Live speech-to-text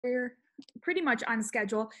we're pretty much on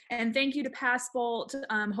schedule. And thank you to Passbolt.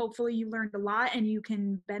 Hopefully you learned a lot and you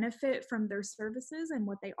can benefit from their services and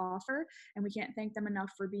what they offer. And we can't thank them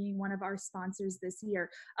enough for being one of our sponsors this year.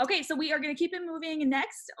 Okay, so we are going to keep it moving.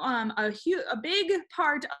 Next, a big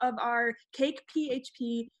part of our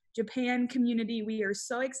CakePHP Japan community. We are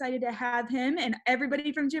so excited to have him and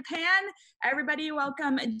everybody from Japan. Everybody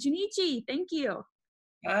welcome Junichi. Thank you.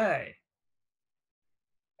 Hi.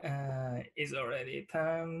 It's already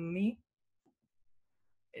time me.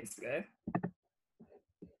 It's good.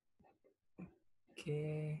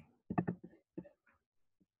 Okay.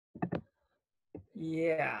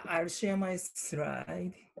 Yeah, I'll share my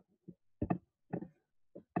slide.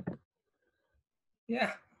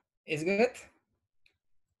 Yeah, it's good.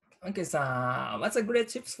 Okay, so what's a great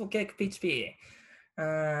tips for CakePHP?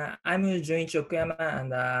 I'm Junichi Okuyama,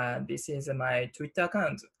 and this is my Twitter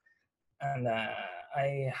account, and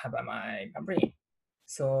I have my company.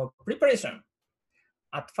 So preparation.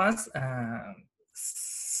 At first,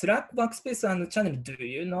 Slack workspace and channel. Do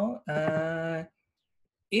you know?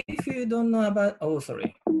 If you don't know about, oh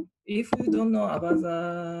sorry, if you don't know about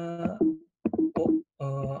the,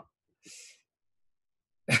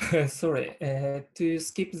 sorry, to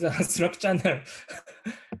skip the Slack channel.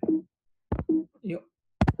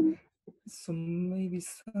 So maybe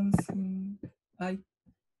something I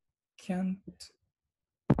can't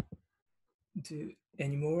do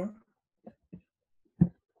anymore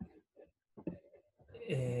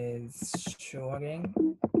is show again.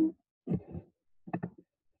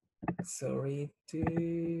 Sorry to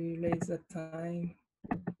raise the time.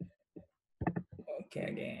 Okay,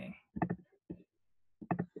 again.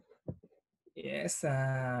 Yes,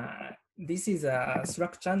 this is a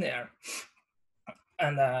Slack channel.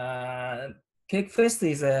 And CakeFest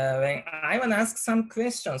is when I want to ask some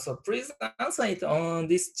questions, so please answer it on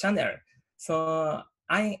this channel. So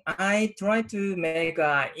I try to make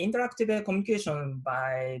interactive communication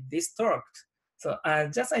by this talk. So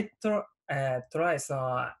just I try.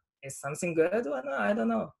 So is something good or no? I don't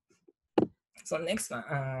know. So next one.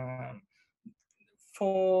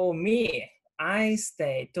 For me, I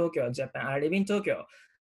stay Tokyo, Japan. I live in Tokyo.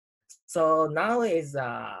 So now is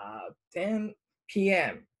 10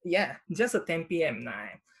 p.m. Yeah, just 10 p.m. now.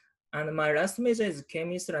 And my last major is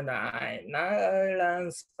chemistry, and I now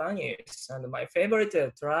learn Spanish. And my favorite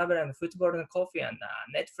travel and football and coffee and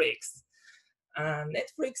Netflix.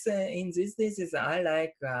 Netflix in these days is I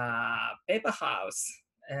like Paper House.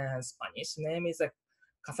 And Spanish name is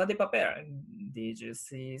Casa de Papel. Did you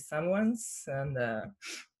see someone's? And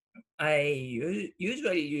I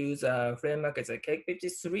usually use a framework as a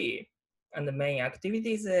CakePHP, and the main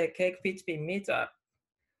activity is a CakePHP meetup.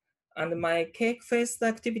 And my CakeFest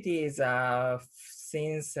activities are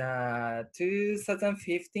since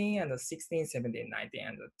 2015 and 16, 17, 19,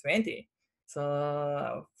 and 20.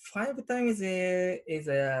 So 5 times is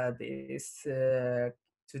this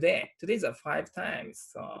today. Today is 5 times.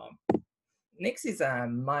 So next is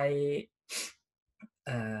my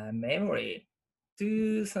memory.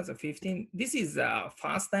 2015. This is the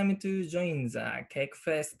first time to join the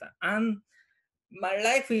CakeFest, and my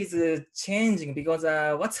life is changing because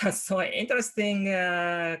what's a so interesting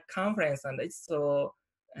conference, and it's so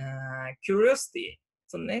curiosity.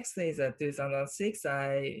 So next is 2006.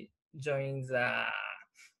 I joined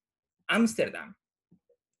Amsterdam,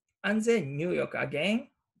 and then New York again.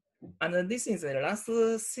 And this is the last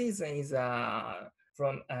season is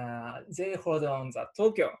from they hold on the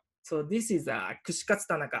Tokyo. So this is Kushikatsu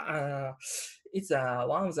Tanaka. It's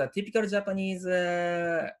one of the typical Japanese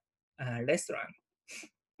restaurant.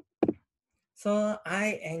 So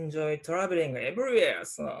I enjoy traveling everywhere.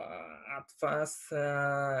 So at first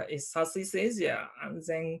it's Southeast Asia, and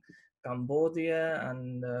then Cambodia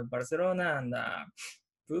and Barcelona and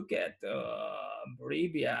Phuket,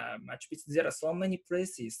 Bolivia, Machu Picchu. There are so many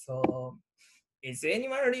places. So is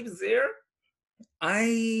anyone lives there?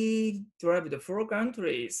 I traveled 4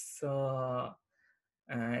 countries. So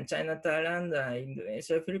China, Thailand,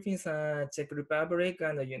 Indonesia, Philippines, Czech Republic,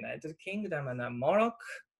 and the United Kingdom, and Morocco,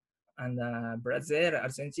 and Brazil,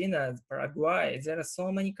 Argentina, Paraguay. There are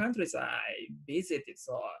so many countries I visited.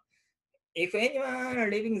 So if anyone are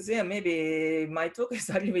living there, maybe my talk is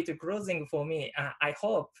a little bit closing for me. I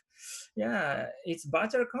hope. Yeah, its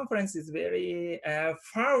virtual conference is very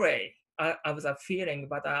far away of the feeling,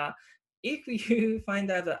 but if you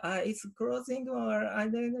find out it's closing or I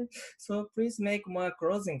don't know, so please make more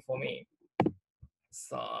closing for me.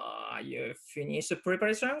 So you finish the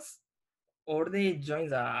preparations? Already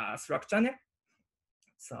joined the Slack channel?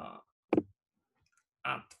 So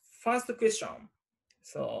at first question.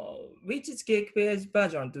 So which cake page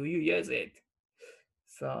version do you use it?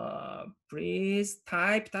 So please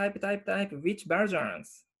type which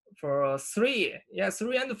versions for 3. Yeah,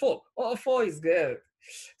 3 and 4. Oh, 4 is good.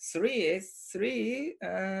 3,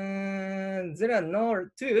 there are no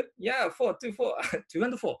 2. Yeah, 4, 2, 4, 2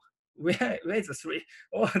 and 4. Where is the 3?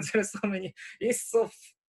 Oh, there's so many. It's so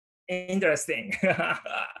interesting.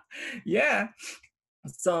 Yeah.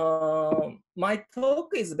 So my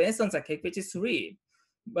talk is based on the CakePHP 3.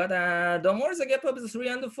 But don't worry the gap of the 3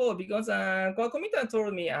 and 4 because core committer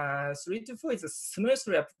told me 3 to 4 is a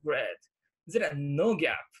smoothly upgrade. There are no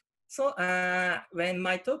gap. So when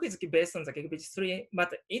my talk is based on the CakePHP 3,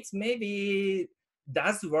 but it maybe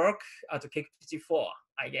does work at CakePHP 4,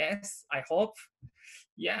 I guess, I hope.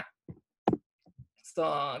 Yeah.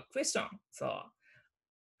 So question. So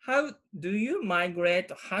how do you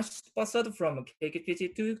migrate hash password from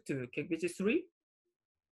CakePHP 2 to CakePHP 3?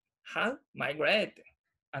 How migrate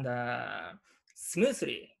and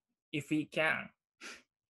smoothly if we can.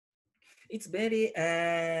 It's very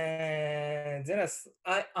there's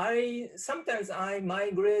I sometimes I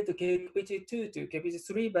migrate to CakePHP 2 to CakePHP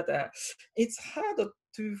 3, but it's hard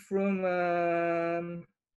to from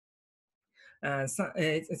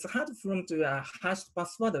it's hard from to hash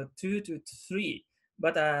password 2 to 3,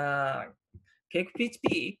 but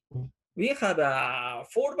CakePHP we have a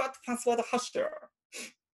fallback password hasher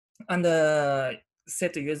and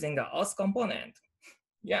set using the auth component.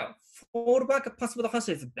 Yeah, fallback password hash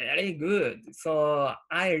is very good. So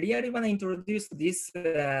I really want to introduce this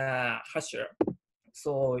hasher.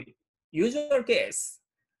 So usual case,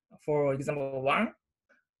 for example, 1,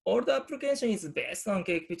 all the application is based on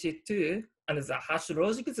CakePHP 2, and the hash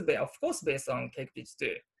logic is of course based on CakePHP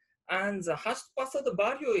 2. And the hash password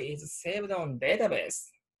value is saved on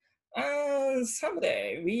database. And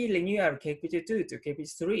someday we renew our CakePHP 2 to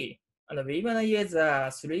CakePHP 3. And we wanna use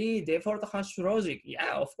 3 default hash logic.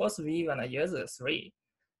 Yeah, of course we wanna use 3.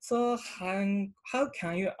 So how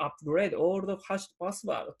can you upgrade all the hash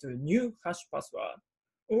password to new hash password?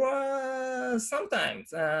 Or sometimes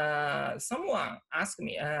someone asked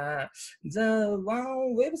me, the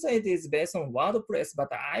one website is based on WordPress,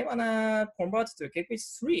 but I wanna convert to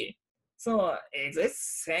CakePHP 3. So it's the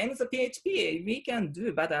same as PHP we can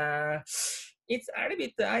do, but it's a little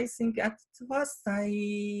bit, I think at first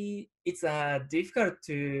it's difficult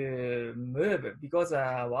to move because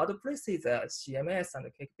WordPress is a CMS and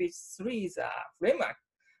CakePHP 3 is a framework.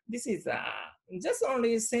 This is just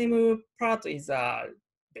only same part is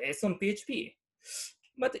based on PHP.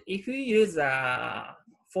 But if you use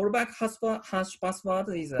fallback hash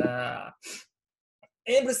password is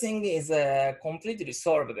everything is completely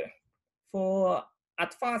solved. For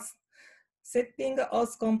at first, setting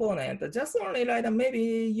auth component, just only like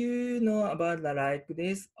maybe you know about the like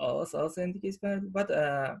this auth authentication, but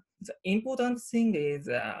the important thing is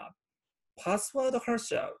password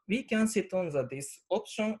hasher. We can set on this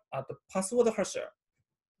option at the password hasher.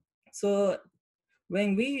 So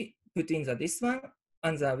when we put in this one,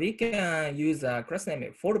 and we can use a class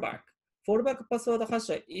name fallback password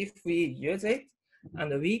hasher if we use it,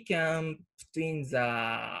 and we can put in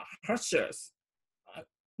the hashers.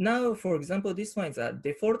 Now, for example, this one is a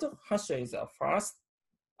default hasher is a first,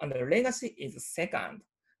 and the legacy is second.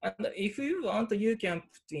 And if you want, you can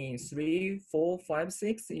put in 3, 4, 5,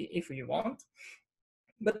 6 if you want.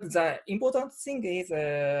 But the important thing is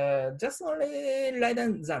just only write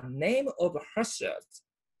down the name of hashers.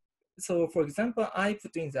 So for example, I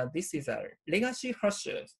put in that this is a legacy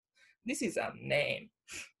hashers. This is a name.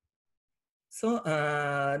 So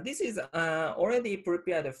this is already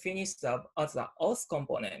prepared, finished up as the auth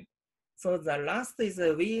component. So the last is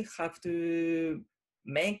we have to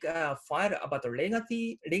make a file about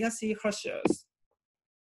legacy hashers.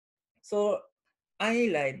 So I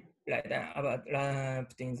like about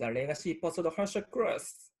putting the legacy password hasher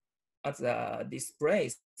class as a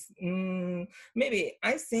displays. Maybe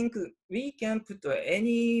I think we can put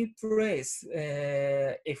any place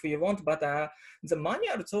if we want, but the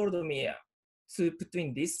manual told me to put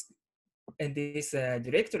in this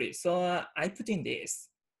directory. So I put in this.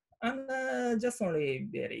 And just only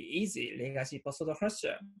very easy legacy password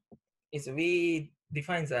hasher is we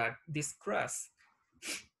define this class.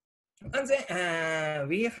 And then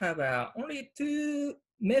we have only 2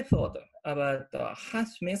 methods about the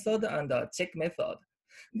hash method and the check method.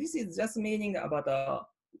 This is just meaning about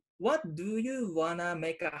what do you wanna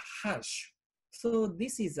make a hash. So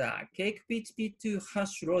this is a CakePHP 2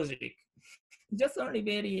 hash logic. Just only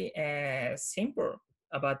very simple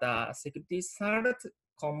about the security cert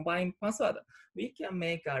combined password. We can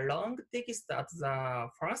make a long text at the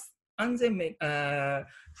first and then make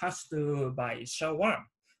hash to by SHA-1.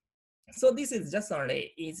 So this is just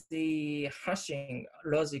only easy hashing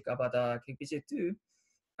logic about CakePHP2.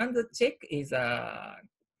 And the check is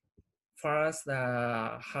first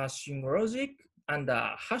hashing logic and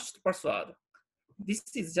hashed password. This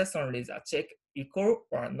is just only the check equal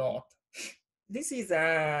or not. This is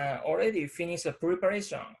already finished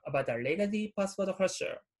preparation about a legacy password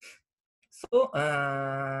hasher. So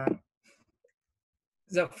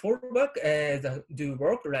the fallback do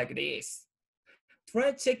work like this.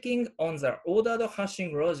 Try checking on the ordered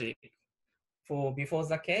hashing logic for before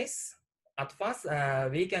the case. At first,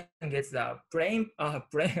 we can get the plain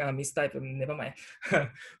mistype, never mind.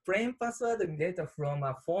 Plain password data from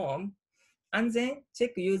a form, and then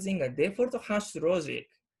check using a default hash logic,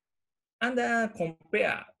 and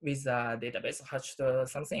compare with the database hashed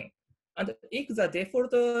something. And if the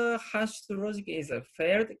default hashed logic is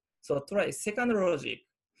failed, so try second logic.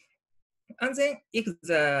 And then if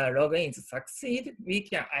the login is succeed, we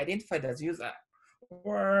can identify the user.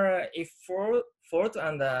 Or if fault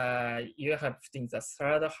and you have in the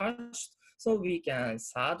third hash, so we can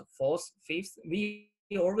third, fourth, fifth, we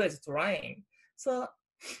always trying. So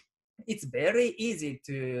it's very easy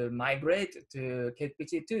to migrate to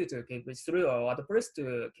CakePHP2 to CakePHP3 or WordPress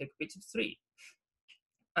to CakePHP3.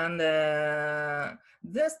 And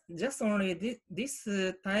just only this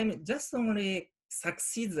time, just only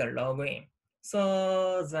succeeds the login.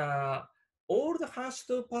 So the old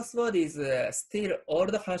hashed password is still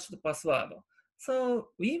old hashed password. So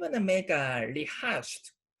we want to make a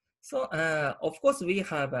rehashed. So of course we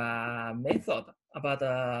have a method about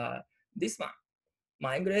this one.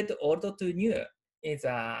 Migrate old to new is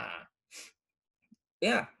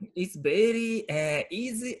yeah, it's very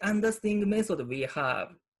easy understanding method we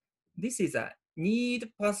have. This is a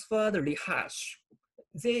need password rehash.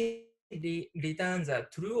 They return the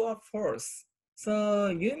true or false. So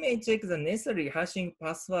you may check the necessary hashing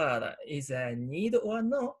password is a need or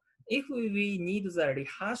no. If we need the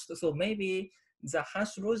rehashed, so maybe the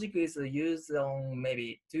hash logic is used on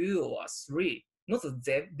maybe 2 or 3, not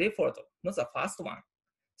the default, not the first one.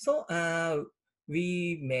 So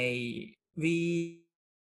we rehash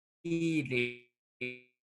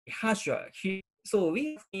here. So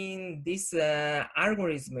we have in this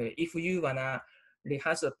algorithm, if you wanna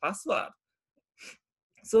rehash the password,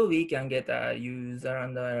 so we can get a user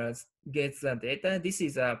and get the data. This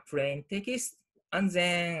is a plain text and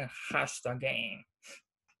then hashed again.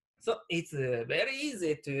 So it's very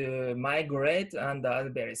easy to migrate and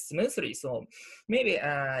very smoothly. So maybe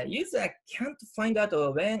user can't find out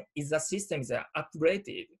when is the system is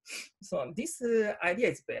upgraded. So this idea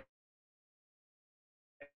is very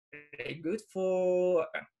good for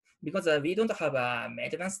because we don't have a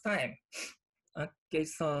maintenance time. Okay,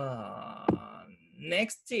 so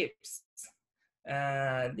next tips.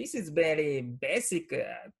 This is very basic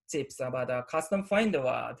tips about a custom finder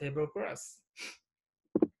or table class.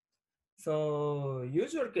 So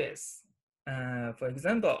usual case, for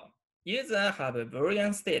example, user have a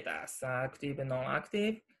Boolean status, active,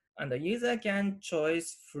 non-active, and the user can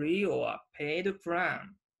choose free or paid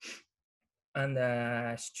plan. And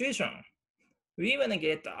situation, we wanna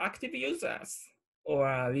get active users,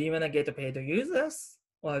 or we wanna get paid users,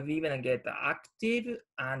 or we wanna get active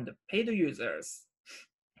and paid users.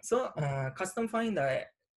 So custom finder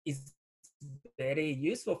is very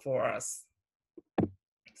useful for us.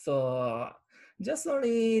 So just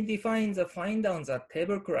only define the finder on the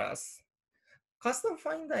table class. Custom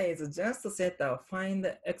finder is just set a find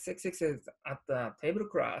xxx at the table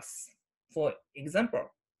class. For example,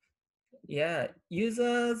 yeah,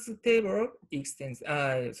 users table extends.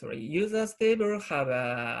 Users table have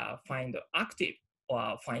a find active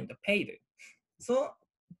or find paid. So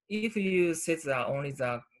if you set only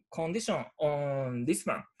the condition on this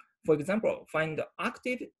one, for example, find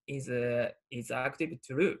active is active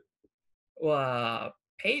true, or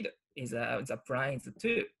paid is the price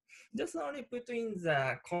too. Just only put in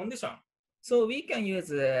the condition. So we can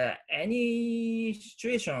use any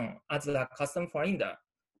situation as a custom finder.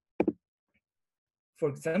 For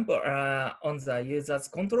example, on the user's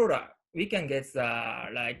controller, we can get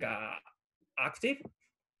the active.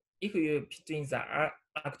 If you put in the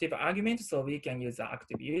active argument, so we can use the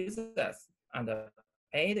active users, and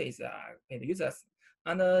paid is paid users.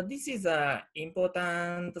 And this is an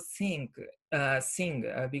important thing,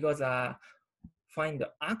 because find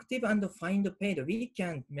active and find paid, we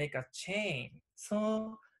can make a chain.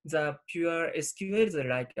 So the pure SQL is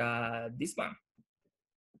like this one.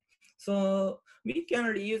 So we can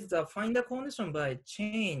reuse the finder condition by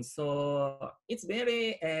chain. So it's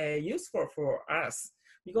very useful for us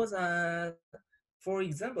because, for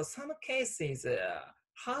example, some cases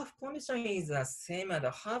half condition is the same and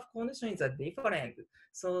half condition is different.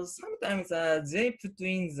 So sometimes they put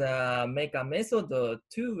in the make a method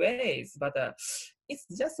two ways, but it's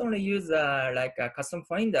just only use like a custom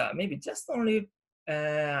finder. Maybe just only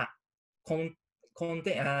con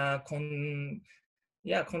contain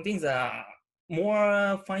contains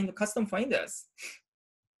more find custom finders.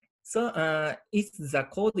 So it's the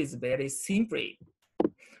code is very simple.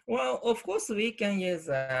 Well, of course we can use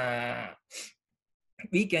a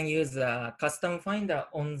custom finder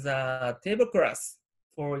on the table class.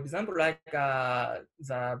 For example, like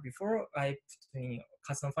the before I put in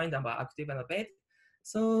custom finder about active and paid.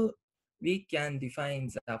 So we can define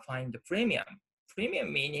the find premium.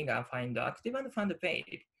 Premium meaning find active and find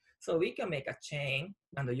paid. So we can make a chain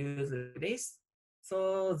and use this.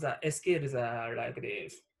 So the SQLs are like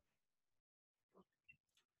this.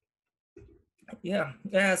 Yeah,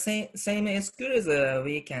 same SQLs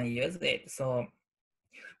we can use it. So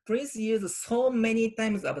please use so many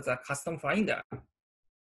times of the custom finder.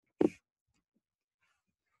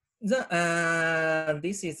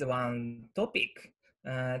 This is one topic.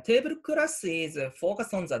 Table class is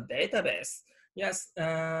focused on the database. Yes,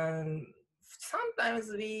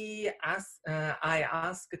 sometimes I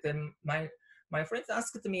asked them, my friends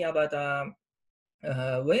asked me about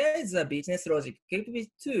where is the business logic? CakePHP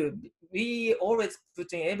 2, we always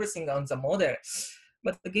put in everything on the model,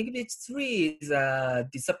 but the CakePHP 3 is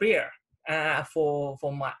disappear.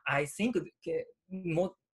 For my, I think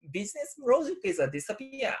business logic is a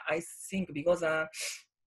disappear. I think because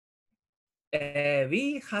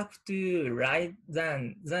we have to write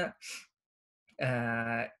down the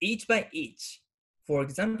each by each. For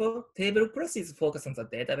example, table class is focused on the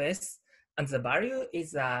database, and the value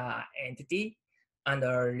is a entity, and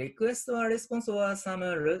a request or response or some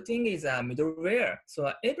routing is a middleware.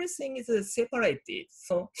 So everything is separated.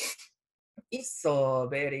 So it's so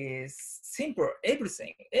very simple.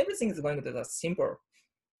 Everything is going to be simple.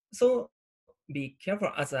 So be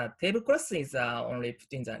careful as a table class is only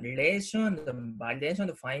putting the relation, the validation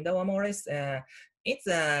to find out more or less. It's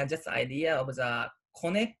just idea of the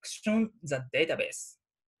connection, the database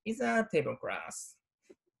is a table class.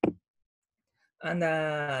 And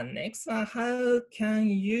next, how can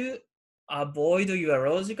you avoid your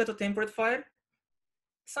logical to template file?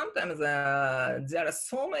 Sometimes there are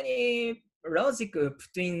so many logic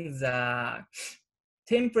between the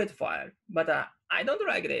template file, but I don't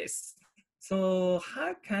like this. So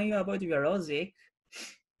how can you avoid your logic?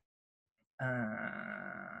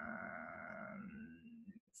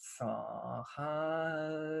 So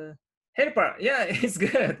how helper? Yeah, it's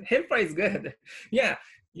good. Helper is good. Yeah,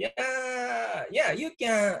 yeah. You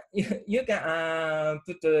can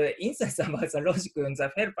put insights about the logic in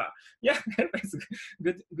the helper. Yeah, helper is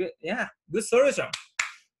good. Yeah, good solution.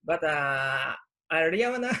 But I really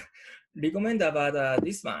wanna recommend about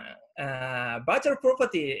this one. Virtual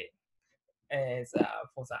property is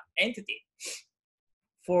for the entity.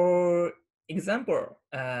 For example,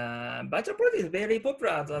 virtual property is very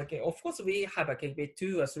popular. Like, of course, we have a CakePHP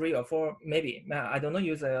 2 or 3 or 4, maybe. I don't know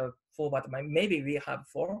use 4, but maybe we have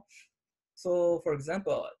 4. So, for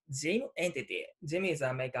example, gym entity. Gym is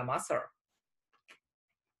a make a master.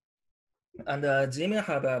 And Gym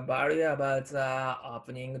have a value about the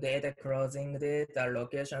opening date, closing date,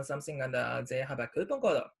 location, something, and they have a coupon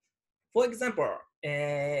code. For example,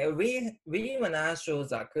 we wanna show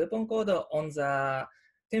the coupon code on the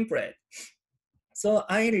template. So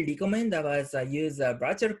I recommend about the user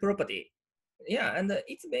virtual property. Yeah, and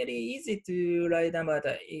it's very easy to write down about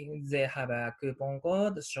if they have a coupon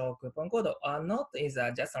code, show coupon code or not is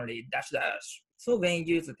just only dash dash. So when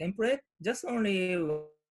you use the template, just only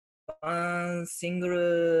one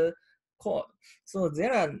single code. So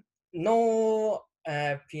there are no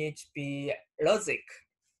PHP logic.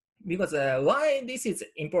 Because why this is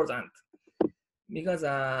important? Because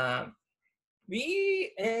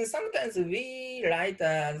we sometimes we write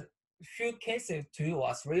a few cases 2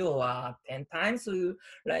 or 3 or 10 times to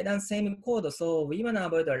write down same code. So we wanna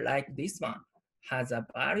avoid like this one has a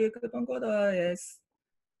value coupon code. Yes,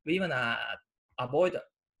 we wanna avoid.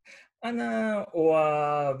 And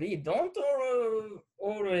or we don't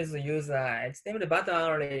always use HTML, but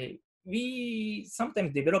we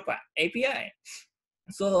sometimes develop an API.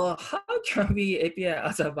 So how can we API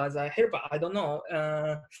as a helper? I don't know.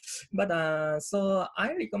 So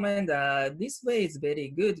I recommend this way is very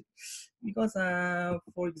good because,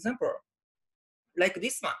 for example, like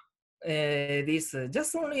this one, this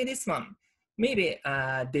just only this one. Maybe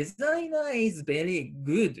designer is very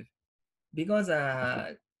good because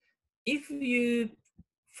if you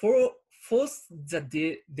force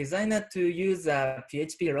the designer to use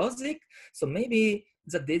PHP logic, so maybe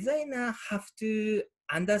the designer have to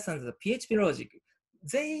understand the PHP logic.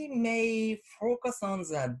 They may focus on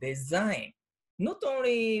the design, not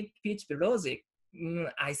only PHP logic,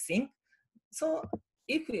 I think. So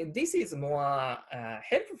if this is more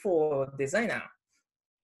helpful for designer,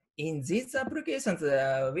 in these applications,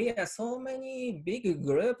 we have so many big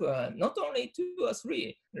group, not only 2 or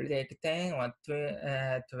 3, like 10 or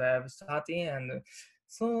 12, 13, and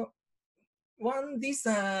so this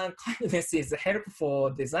kindness is helpful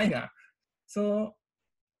for designer. So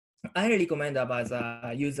I recommend about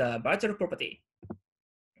the user virtual property.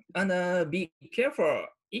 And be careful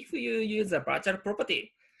if you use a virtual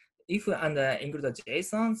property. If include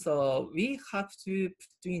JSON, so we have to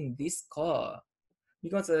put in this code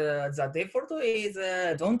because the default is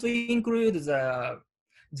don't include the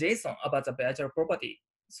JSON about the virtual property.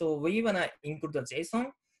 So we wanna include the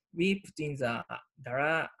JSON. We put in the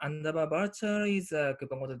dara underbar virtual is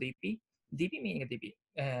coupon code DP meaning DP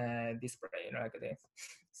display like this.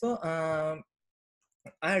 So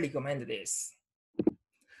I recommend this.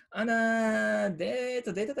 And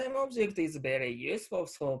data time object is very useful,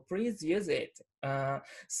 so please use it.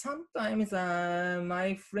 Sometimes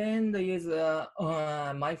my friend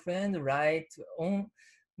write on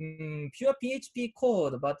pure PHP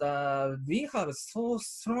code, but we have so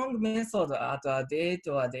strong method at date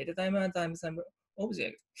or data time and time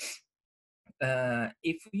object.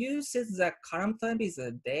 If you set the column type is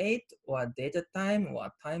a date or data time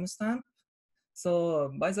or timestamp,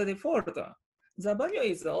 so by the default, the value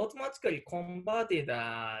is automatically converted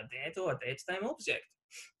date or date time object.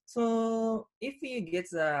 So if you get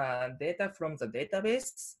the data from the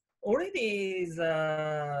database, already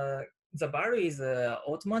the value is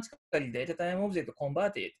automatically data time object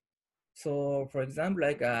converted. So for example,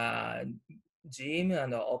 like Gym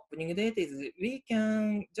and opening date is we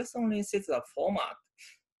can just only set the format.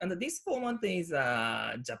 And this format is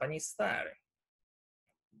Japanese style.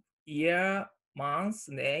 Year, month,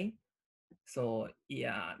 day. So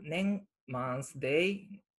year, 年, month, day,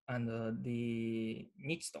 and the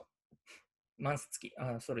日と month, 月.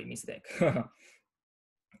 Sorry, mistake.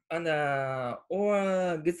 And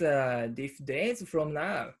or get diff days from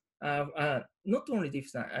now. Not only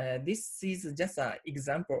diff, this is just an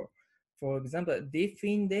example. For example, diff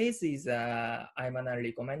in days is I'm gonna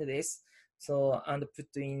recommend this. So and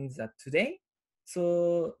put in the today.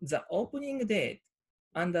 So the opening date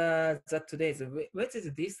and the today's what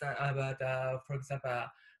is this about? For example,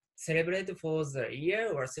 celebrate for the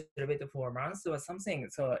year or celebrate for months or something.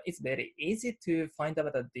 So it's very easy to find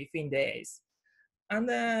out the different days. And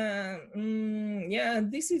yeah,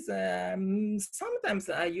 this is sometimes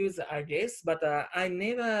I use I guess, but I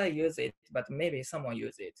never use it. But maybe someone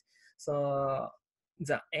use it. So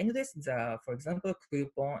the end date, for example,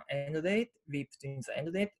 coupon end date, we put in the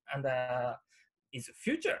end date, and is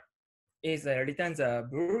future is returns a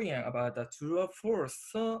boolean about true or false.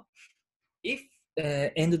 So if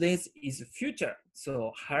end date is future,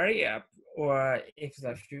 so hurry up, or if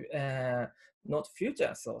the not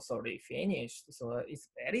future, so sorry, finished. So it's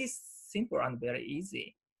very simple and very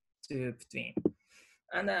easy to put in.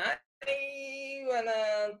 And I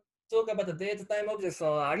wanna talk about the data time object,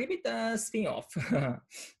 so a little bit spin-off.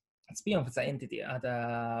 Spin-off the entity.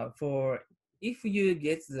 For if you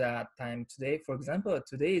get the time today, for example,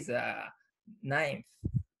 today is 9th,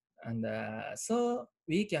 and so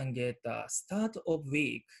we can get the start of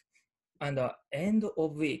week and end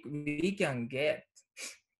of week we can get.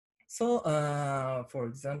 So for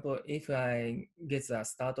example, if I get the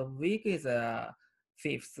start of week is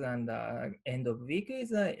 5th and end of week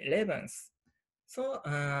is 11th. So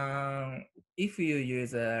if you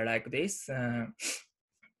use like this,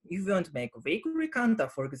 if you want to make weekly counter,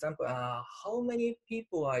 for example, how many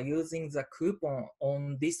people are using the coupon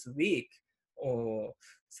on this week, or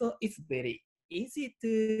so it's very easy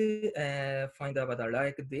to find out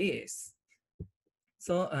like this.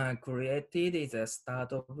 So created is a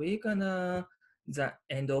start of week and the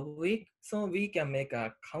end of week. So we can make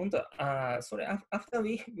a counter. Sorry, after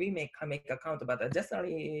we make a count, but just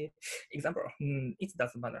an example. It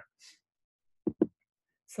doesn't matter.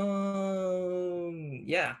 So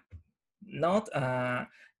yeah, not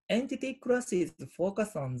entity classes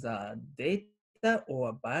focus on the data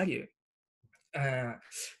or value.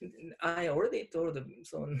 I already told,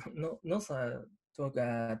 so no talk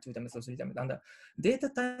 2 times or 3 times. And data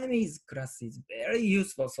time is class is very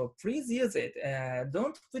useful, so please use it.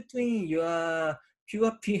 Don't put in your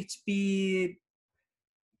pure PHP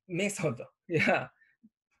method. Yeah,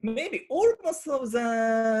 maybe almost of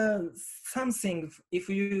the something if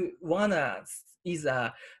you wanna is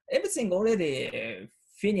everything already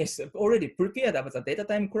finished, already prepared about the data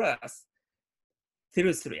time class.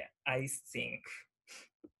 seriously, I think.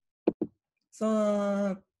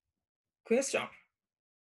 So, question.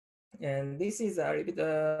 And this is a little bit,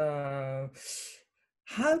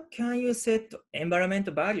 how can you set environment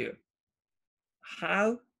value?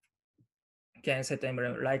 How can you set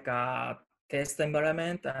environment like a test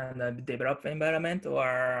environment and a develop environment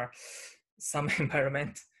or some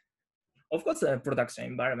environment? Of course, a production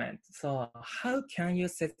environment. So how can you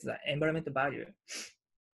set the environment value?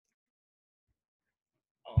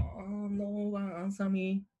 Oh, no one answer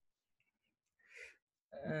me.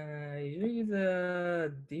 Usually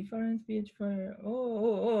the different page file.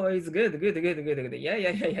 Oh, it's good.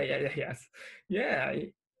 Yes. Yeah,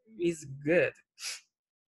 it's good.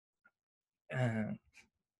 Uh,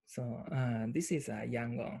 this is a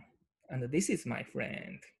young one, and this is my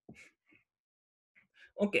friend.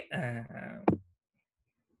 Okay.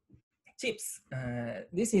 Tips.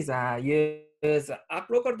 This is use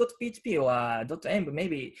applocal.php or .env.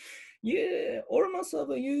 Maybe you almost of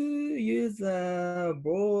you use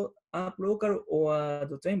applocal or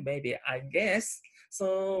 .env. Maybe I guess.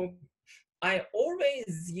 So I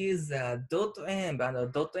always use .env and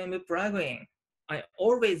 .env plugin. I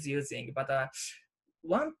always using, but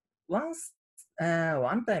one once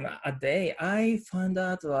one time a day I found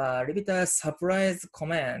out a little bit surprise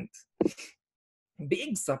comment,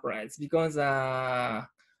 big surprise because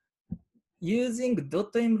using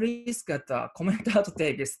 .env risk at comment out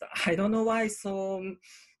text. I don't know why. So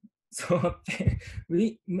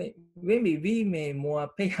maybe we may more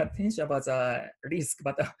pay attention about the risk,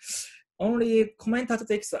 but only comment out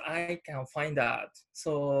text I can find out.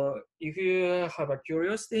 So if you have a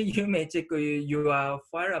curiosity, you may check your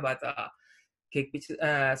file about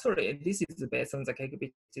CakePHP. Sorry, this is based on the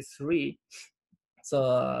CakePHP 3.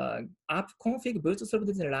 So app config bootstrap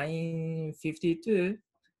line 52.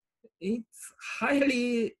 It's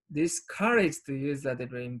highly discouraged to use that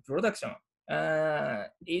in production.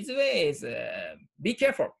 Easy way is be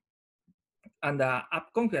careful. And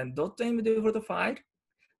app config .env default file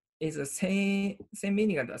is the same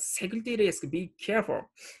meaning as the security risk. Be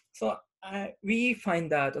careful. So we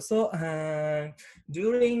find out. So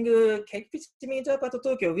during CakePHP meetup at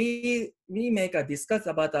Tokyo, we make a discuss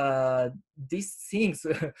about these things.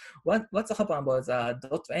 What's happened about the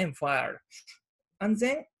 .env file, and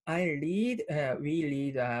then we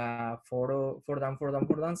read for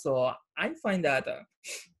down. So I find that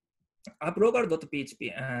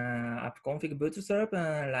applocal.php app config bootstrap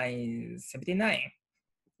line 79.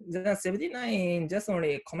 The 79 just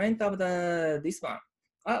only comment of this one.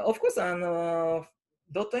 Of course, .env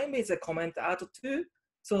is a comment out too.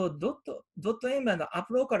 So .env and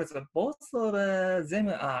applocal, both of them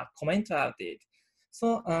are comment outed.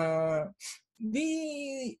 So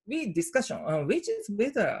we discussion which is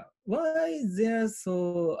better. Why there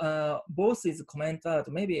so both is comment out?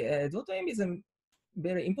 Maybe .env is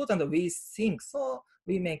very important. We think so.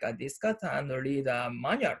 We make a discuss and read a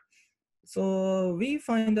manual. So we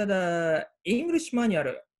find the English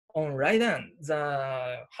manual on Raidan,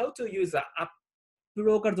 the how to use the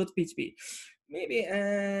applocal.php. Maybe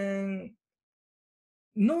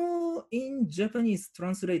no in Japanese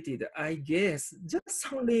translated, I guess. Just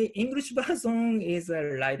only English version is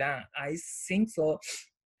Raidan. I think so.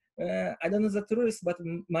 I don't know the truth, but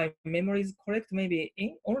my memory is correct. Maybe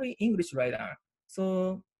only English Raidan.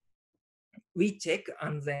 So we check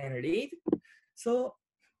and then read. So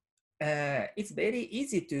it's very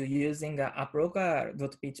easy to using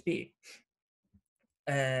applocal.php.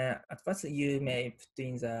 At first, you may put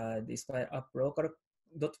in the this file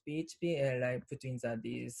applocal.php, like put in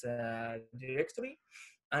this directory,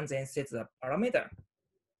 and then set the parameter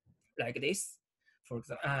like this. For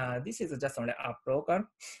example, this is just only applocal,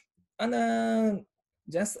 and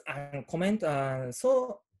just uncomment.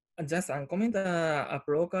 Just uncomment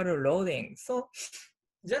applocal loading. So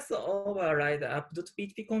just override the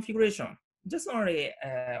app.php configuration. Just only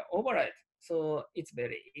override. So it's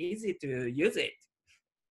very easy to use it.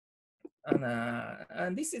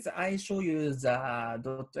 And this is I show you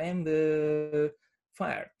the .env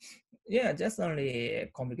file. Yeah, just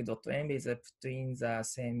only config.env is put in the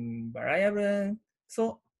same variable.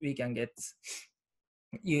 So we can get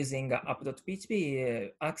using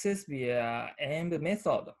app.php access via env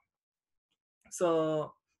method.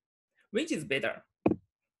 So which is better?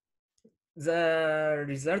 The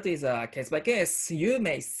result is case by case. You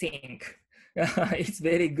may think it's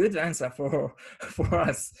very good answer for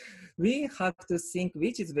us. We have to think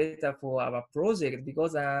which is better for our project,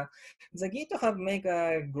 because the GitHub make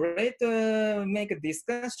a great make a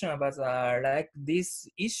discussion about like these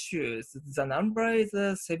issues. The number is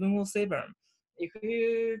 707. If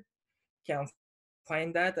you can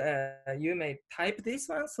find that, you may type this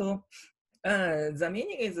one. So the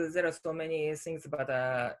meaning is there are so many things, but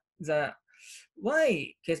the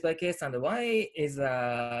why case by case and why is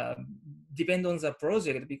depend on the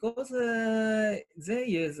project, because they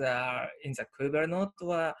use in the Kubernetes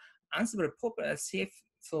or Ansible popular shift.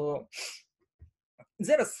 So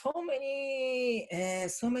there are so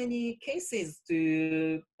many cases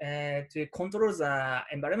to control the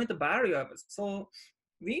environment variables. So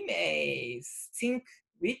we may think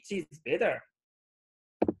which is better.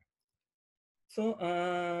 So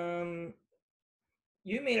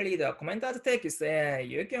you may read a commented text.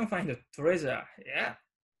 You can find a treasure. Yeah,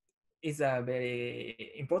 it's a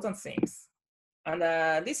very important thing. And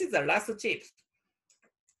this is the last tip.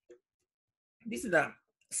 This is the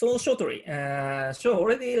so shortly. Show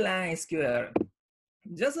already line SQL.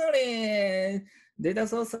 Just only data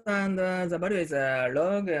source and the value is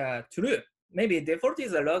log true. Maybe default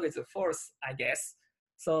is log is false, I guess.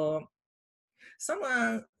 So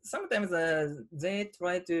sometimes they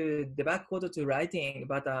try to debug code to writing,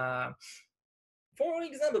 but for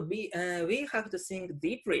example, we have to think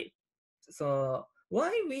deeply. So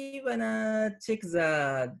why we wanna check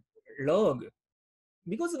the log?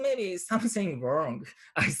 Because maybe something wrong,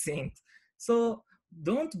 I think. So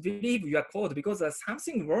don't believe your code because there's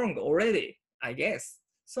something wrong already, I guess.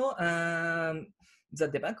 So the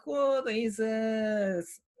debug code is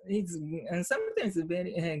and sometimes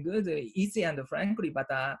very good, easy, and frankly, but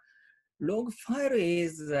log file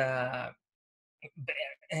is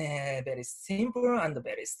very simple and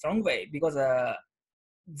very strong way, because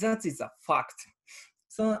that is a fact.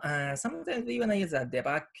 So sometimes we want to use a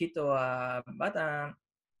debug kit, or but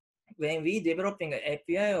when we developing an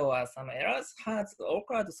API or some errors has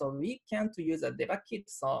occurred, so we can't use a debug kit.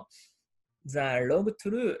 So the log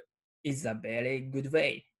true is a very good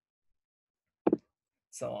way.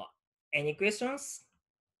 So any questions?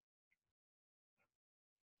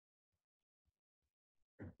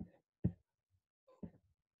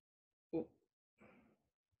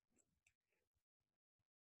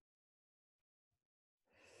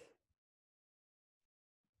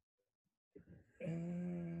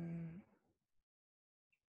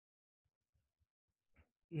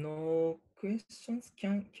 No questions.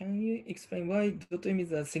 Can you explain why .m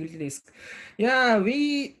is a security risk? Yeah,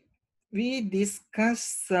 we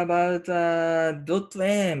discussed about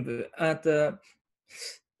 .env at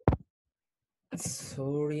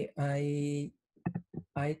sorry, I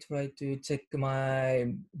try to check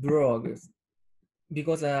my blog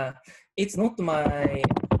because it's not my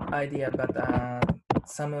idea, but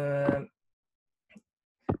some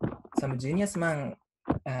genius man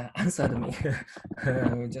answered me.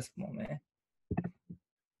 Just a moment.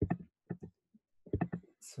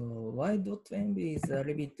 So why .env is a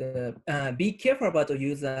little bit, be careful about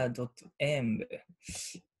user .env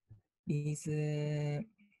is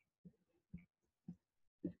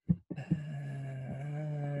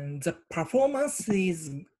the performance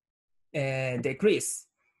is decrease.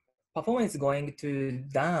 Performance is going to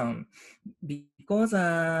down because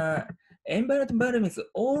environment is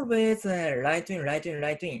always right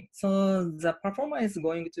in. So the performance is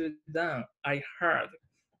going to down, I heard.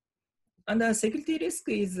 And the security risk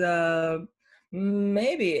is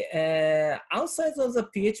maybe outside of the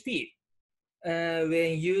PHP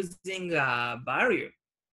when using value.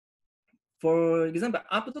 For example,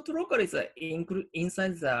 app.local is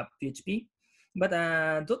inside the PHP, but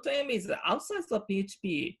 .m is outside the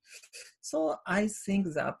PHP. So I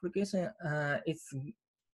think the application is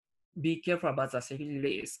be careful about the security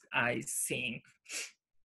risk, I think.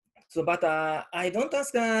 So, but I don't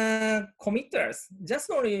ask committers. Just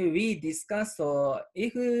only we discuss. So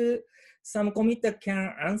if some committer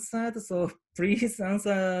can answer, so please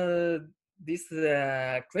answer these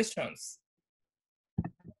questions.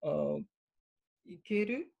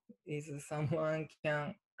 Ikeru? Is someone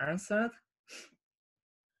can answer?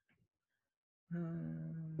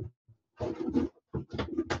 And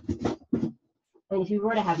if you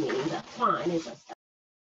were to have meetings, that's fine. It's just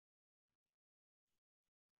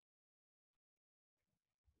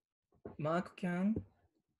Mark can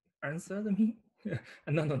answer me?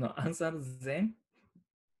 No, answer them.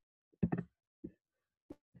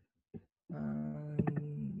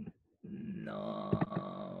 No.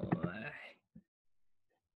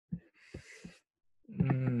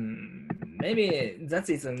 Maybe that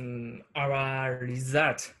is our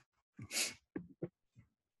result.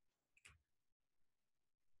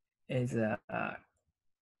 Is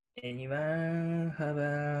anyone have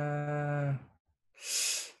a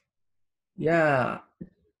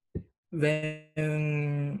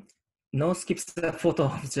when no skips the photo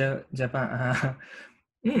of Japan.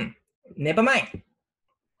 Never mind.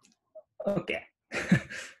 Okay.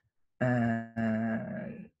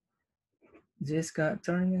 Jessica,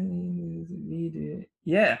 turn video.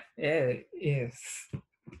 Yeah, yes.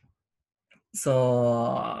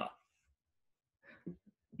 So,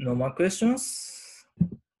 no more questions?